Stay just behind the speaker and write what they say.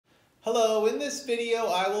Hello, in this video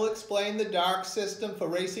I will explain the dark system for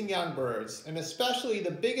racing young birds and especially the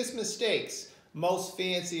biggest mistakes most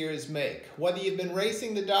fanciers make. Whether you've been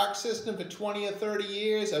racing the dark system for 20 or 30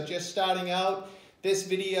 years or just starting out, this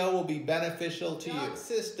video will be beneficial to you. The dark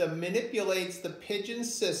system manipulates the pigeon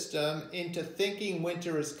system into thinking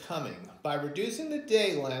winter is coming. By reducing the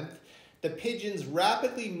day length, the pigeons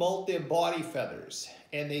rapidly molt their body feathers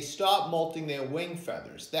and they stop molting their wing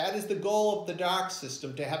feathers. That is the goal of the dark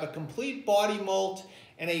system, to have a complete body molt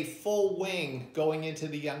and a full wing going into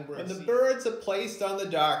the young bird. When the birds are placed on the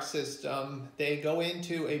dark system, they go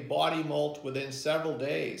into a body molt within several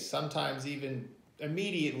days, sometimes even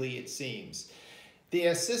immediately it seems.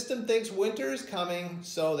 Their system thinks winter is coming,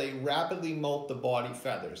 so they rapidly molt the body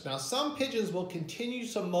feathers. Now, some pigeons will continue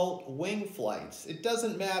to molt wing flights. It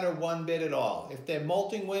doesn't matter one bit at all. If they're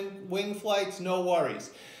molting wing flights, no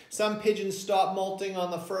worries. Some pigeons stop molting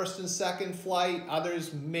on the first and second flight.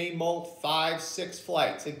 Others may molt 5, 6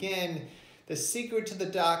 flights. Again, the secret to the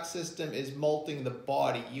dark system is molting the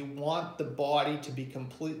body. You want the body to be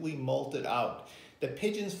completely molted out. The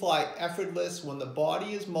pigeons fly effortless when the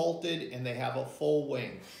body is molted and they have a full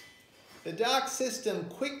wing. The dark system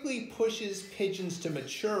quickly pushes pigeons to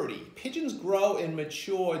maturity. Pigeons grow and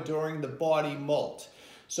mature during the body molt.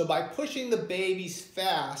 So by pushing the babies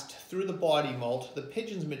fast through the body molt, the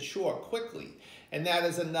pigeons mature quickly. And that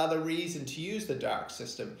is another reason to use the dark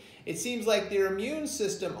system. It seems like their immune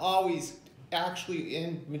system always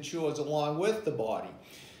actually matures along with the body.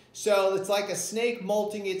 So it's like a snake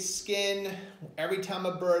molting its skin. Every time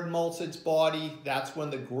a bird molts its body, that's when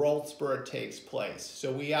the growth spurt takes place.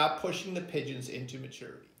 So we are pushing the pigeons into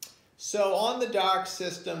maturity. So on the dark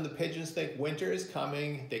system, the pigeons think winter is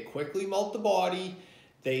coming. They quickly molt the body.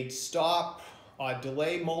 They stop or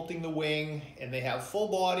delay molting the wing, and they have full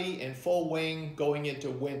body and full wing going into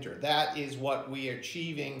winter. That is what we are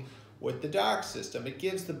achieving with the dark system. It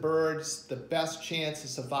gives the birds the best chance of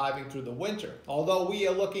surviving through the winter. Although we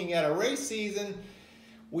are looking at a race season,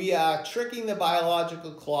 we are tricking the biological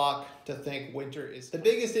clock to think winter is coming. The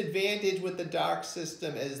biggest advantage with the dark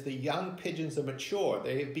system is the young pigeons are mature.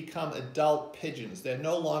 They have become adult pigeons. They're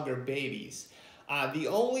no longer babies. The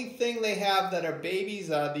only thing they have that are babies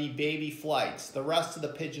are the baby flights. The rest of the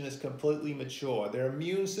pigeon is completely mature. Their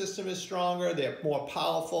immune system is stronger. They're more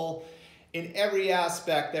powerful. In every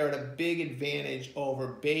aspect, they're at a big advantage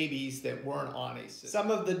over babies that weren't on a system. Some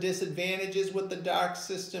of the disadvantages with the dark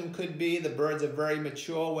system could be the birds are very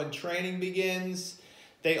mature when training begins.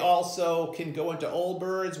 They also can go into old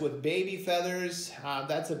birds with baby feathers.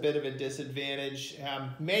 That's a bit of a disadvantage.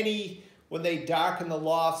 When they darken the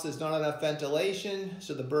lofts, there's not enough ventilation,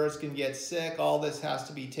 so the birds can get sick. All this has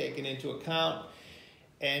to be taken into account.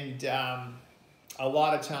 And a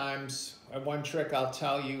lot of times, one trick I'll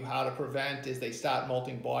tell you how to prevent is they start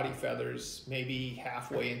molting body feathers maybe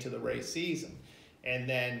halfway into the race season, and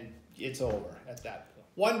then it's over at that point.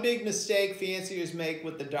 One big mistake fanciers make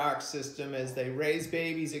with the dark system is they raise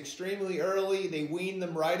babies extremely early, they wean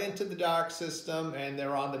them right into the dark system, and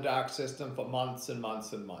they're on the dark system for months and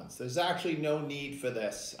months and months. There's actually no need for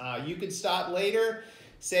this. You could start later.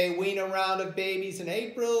 Say wean a round of babies in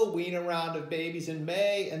April, wean a round of babies in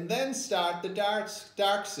May, and then start the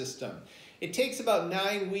dark system. It takes about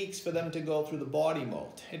 9 weeks for them to go through the body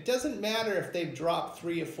molt. It doesn't matter if they've dropped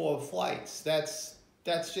 3 or 4 flights. That's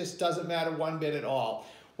just doesn't matter one bit at all.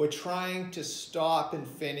 We're trying to stop and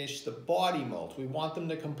finish the body molt. We want them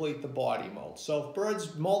to complete the body molt. So if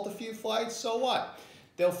birds molt a few flights, so what?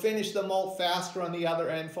 They'll finish the molt faster on the other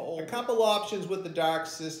end for old. A couple options with the dark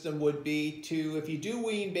system would be to, if you do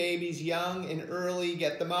wean babies young and early,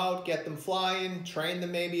 get them out, get them flying, train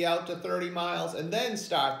them maybe out to 30 miles, and then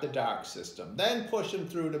start the dark system. Then push them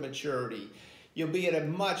through to maturity. You'll be at a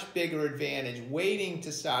much bigger advantage waiting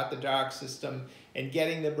to start the dark system and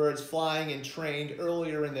getting the birds flying and trained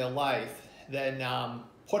earlier in their life than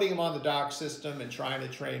putting them on the dark system and trying to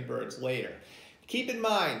train birds later. Keep in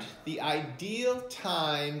mind, the ideal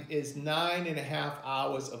time is 9.5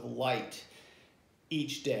 hours of light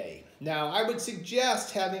each day. Now, I would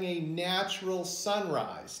suggest having a natural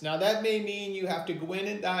sunrise. Now, that may mean you have to go in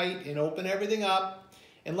at night and open everything up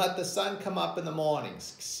and let the sun come up in the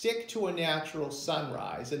mornings. Stick to a natural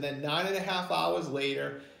sunrise, and then 9.5 hours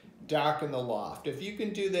later, darken the loft. If you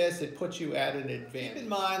can do this, it puts you at an advantage. Keep in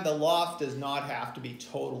mind, the loft does not have to be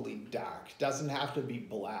totally dark. It doesn't have to be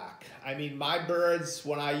black. I mean, my birds,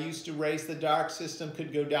 when I used to race the dark system,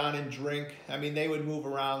 could go down and drink. I mean, they would move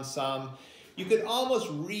around some. You could almost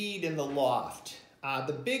read in the loft.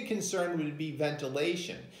 The big concern would be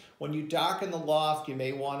ventilation. When you darken the loft, you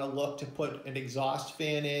may want to look to put an exhaust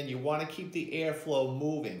fan in. You want to keep the airflow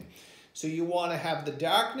moving. So you want to have the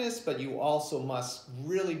darkness, but you also must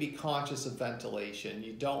really be conscious of ventilation.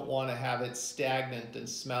 You don't want to have it stagnant and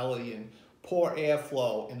smelly and poor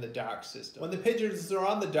airflow in the dark system. When the pigeons are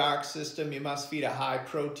on the dark system, you must feed a high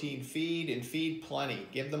protein feed and feed plenty.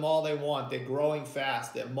 Give them all they want. They're growing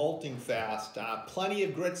fast. They're molting fast. Plenty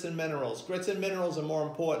of grits and minerals. Grits and minerals are more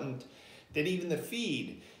important than even the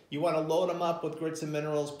feed. You want to load them up with grits and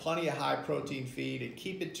minerals, plenty of high protein feed, and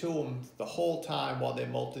keep it to them the whole time while they're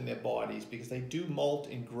molting their bodies, because they do molt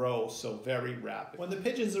and grow so very rapid. When the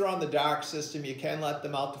pigeons are on the dark system, you can let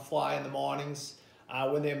them out to fly in the mornings.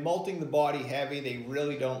 When they're molting the body heavy, they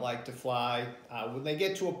really don't like to fly. When they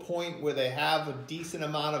get to a point where they have a decent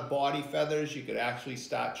amount of body feathers, you could actually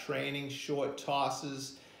start training short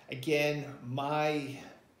tosses. Again,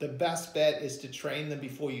 the best bet is to train them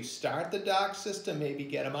before you start the dark system. Maybe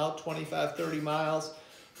get them out 25, 30 miles,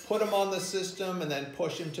 put them on the system, and then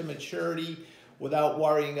push them to maturity without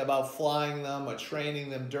worrying about flying them or training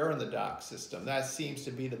them during the dark system. That seems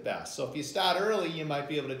to be the best. So if you start early, you might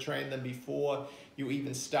be able to train them before you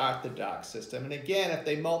even start the dark system. And again, if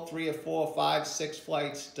they molt 3 or 4 or 5, 6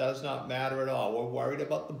 flights, does not matter at all. We're worried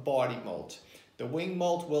about the body molt. The wing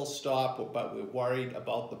molt will stop, but we're worried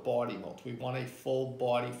about the body molt. We want a full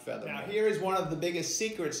body feather molt. Now here is one of the biggest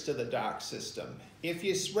secrets to the dark system. If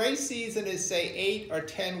your race season is say 8 or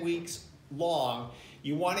 10 weeks long,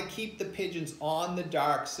 you want to keep the pigeons on the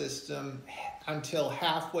dark system until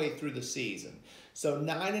halfway through the season. So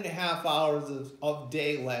 9.5 hours of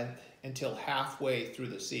day length until halfway through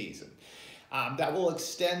the season. That will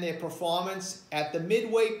extend their performance. At the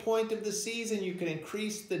midway point of the season, you can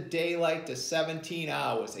increase the daylight to 17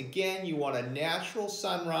 hours. Again, you want a natural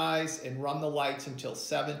sunrise and run the lights until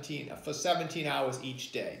 17 hours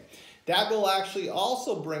each day. That will actually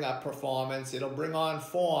also bring up performance. It'll bring on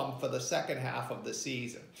form for the second half of the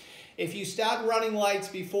season. If you start running lights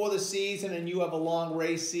before the season and you have a long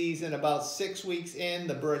race season, about 6 weeks in,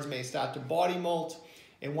 the birds may start to body molt.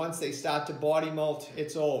 And once they start to body molt,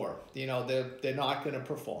 it's over. You know, they're not going to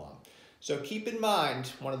perform. So keep in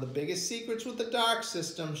mind, one of the biggest secrets with the dark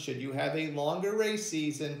system, should you have a longer race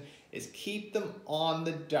season, is keep them on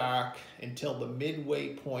the dark until the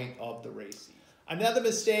midway point of the race season. Another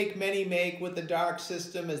mistake many make with the dark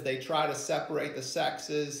system is they try to separate the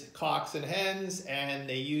sexes, cocks and hens, and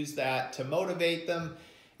they use that to motivate them.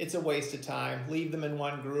 It's a waste of time. Leave them in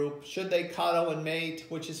one group. Should they cuddle and mate,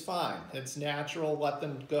 which is fine. It's natural, let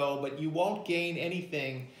them go, but you won't gain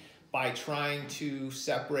anything by trying to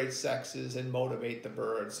separate sexes and motivate the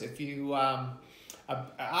birds. If you are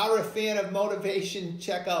a fan of motivation,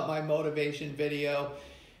 check out my motivation video.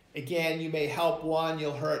 Again, you may help one,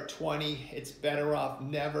 you'll hurt 20. It's better off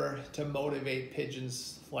never to motivate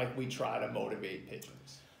pigeons like we try to motivate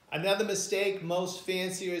pigeons. Another mistake most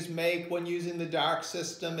fanciers make when using the dark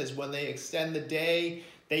system is when they extend the day,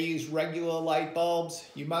 they use regular light bulbs.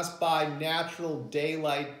 You must buy natural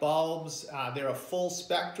daylight bulbs. They're a full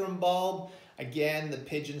spectrum bulb. Again, the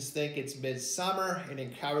pigeons think it's midsummer. It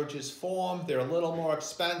encourages form. They're a little more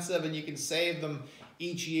expensive and you can save them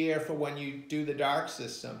each year for when you do the dark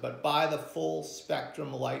system. But buy the full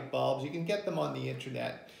spectrum light bulbs. You can get them on the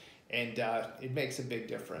internet and it makes a big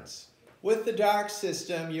difference. With the dark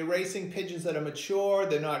system, you're racing pigeons that are mature,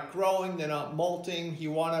 they're not growing, they're not molting.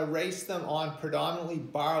 You want to race them on predominantly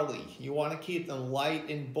barley. You want to keep them light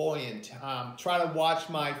and buoyant. Try to watch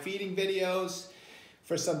my feeding videos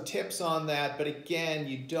for some tips on that, but again,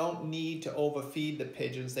 you don't need to overfeed the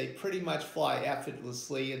pigeons. They pretty much fly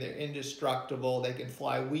effortlessly and they're indestructible. They can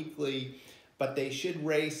fly weakly, but they should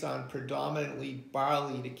race on predominantly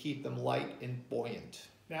barley to keep them light and buoyant.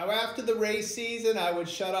 Now after the race season, I would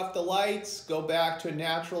shut off the lights, go back to a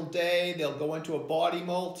natural day. They'll go into a body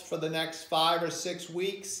molt for the next 5 or 6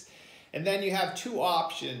 weeks. And then you have 2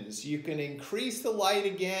 options. You can increase the light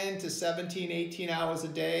again to 17, 18 hours a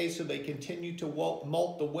day so they continue to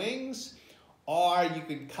molt the wings, or you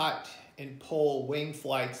could cut and pull wing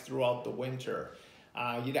flights throughout the winter.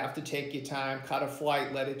 You'd have to take your time, cut a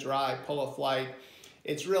flight, let it dry, pull a flight.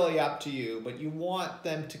 It's really up to you, but you want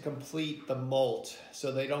them to complete the molt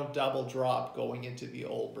so they don't double drop going into the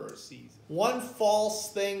old bird season. One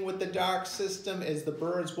false thing with the dark system is the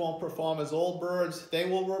birds won't perform as old birds. They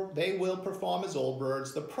will perform as old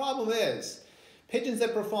birds. The problem is pigeons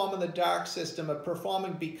that perform in the dark system are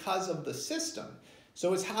performing because of the system.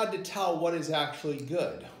 So it's hard to tell what is actually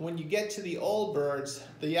good. When you get to the old birds,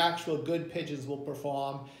 the actual good pigeons will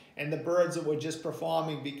perform, and the birds that were just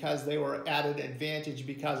performing because they were at an advantage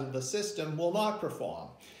because of the system will not perform.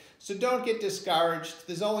 So don't get discouraged.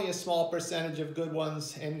 There's only a small percentage of good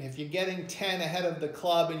ones, and if you're getting 10 ahead of the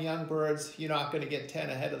club in young birds, you're not going to get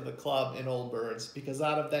 10 ahead of the club in old birds, because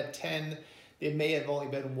out of that 10, there may have only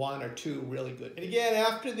been 1 or 2 really good. And again,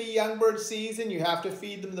 after the young bird season, you have to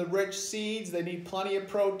feed them the rich seeds. They need plenty of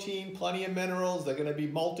protein, plenty of minerals. They're going to be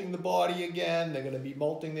molting the body again. They're going to be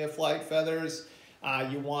molting their flight feathers.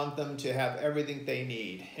 You want them to have everything they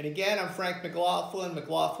need. And again, I'm Frank McLaughlin,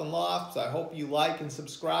 McLaughlin Lofts. I hope you like and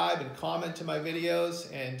subscribe and comment to my videos,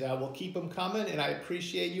 and we'll keep them coming, and I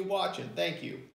appreciate you watching. Thank you.